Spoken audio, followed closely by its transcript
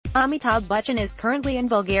Amitabh Bachchan is currently in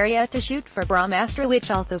Bulgaria to shoot for Brahmastra,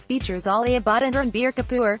 which also features Alia Bhatt and Ranbir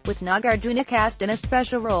Kapoor, with Nagarjuna cast in a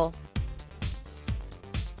special role.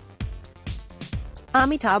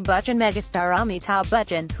 Amitabh Bachchan Megastar Amitabh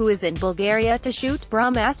Bachchan, who is in Bulgaria to shoot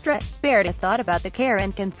Brahmastra, spared a thought about the care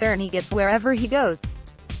and concern he gets wherever he goes.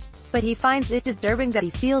 But he finds it disturbing that he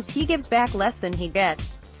feels he gives back less than he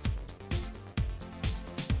gets.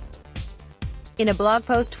 In a blog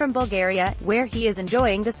post from Bulgaria, where he is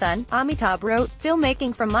enjoying the sun, Amitabh wrote,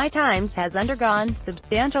 "Filmmaking from my times has undergone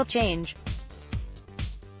substantial change.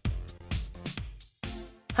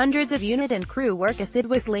 Hundreds of unit and crew work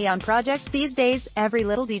assiduously on projects these days. Every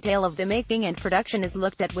little detail of the making and production is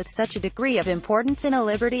looked at with such a degree of importance and a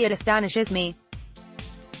liberty it astonishes me.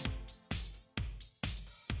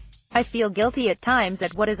 I feel guilty at times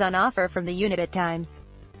at what is on offer from the unit at times.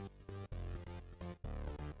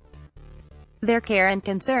 Their care and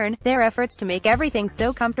concern, their efforts to make everything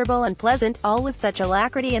so comfortable and pleasant, all with such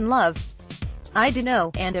alacrity and love. I do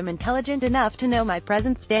know, and am intelligent enough to know my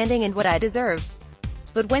present standing and what I deserve.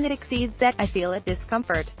 But when it exceeds that, I feel a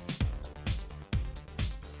discomfort.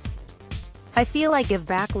 I feel I give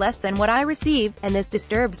back less than what I receive, and this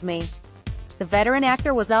disturbs me." The veteran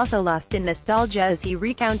actor was also lost in nostalgia as he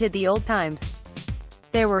recounted the old times.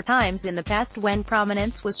 "There were times in the past when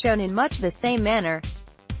prominence was shown in much the same manner.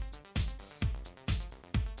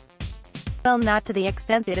 Well, not to the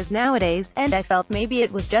extent it is nowadays, and I felt maybe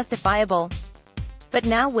it was justifiable. But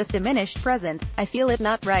now with diminished presence, I feel it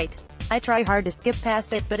not right. I try hard to skip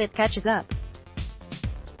past it, but it catches up.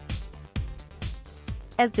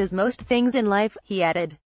 As does most things in life," he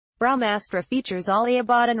added. Brahmastra features Alia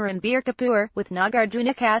Bhatt and Ranbir Kapoor, with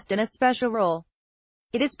Nagarjuna cast in a special role.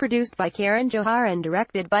 It is produced by Karan Johar and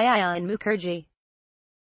directed by Ayan Mukherjee.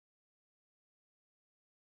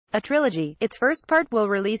 A trilogy, its first part will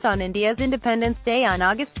release on India's Independence Day on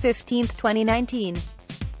August 15, 2019.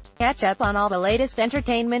 Catch up on all the latest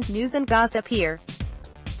entertainment news and gossip here.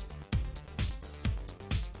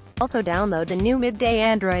 Also download the new Midday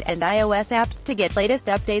Android and iOS apps to get latest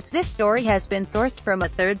updates. This story has been sourced from a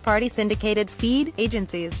third-party syndicated feed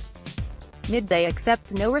agencies. Midday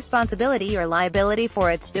accepts no responsibility or liability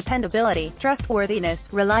for its dependability, trustworthiness,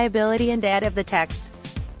 reliability and date of the text.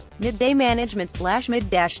 Midday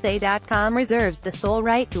Management/mid-day.com reserves the sole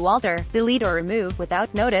right to alter, delete or remove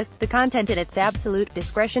without notice the content at its absolute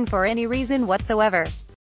discretion for any reason whatsoever.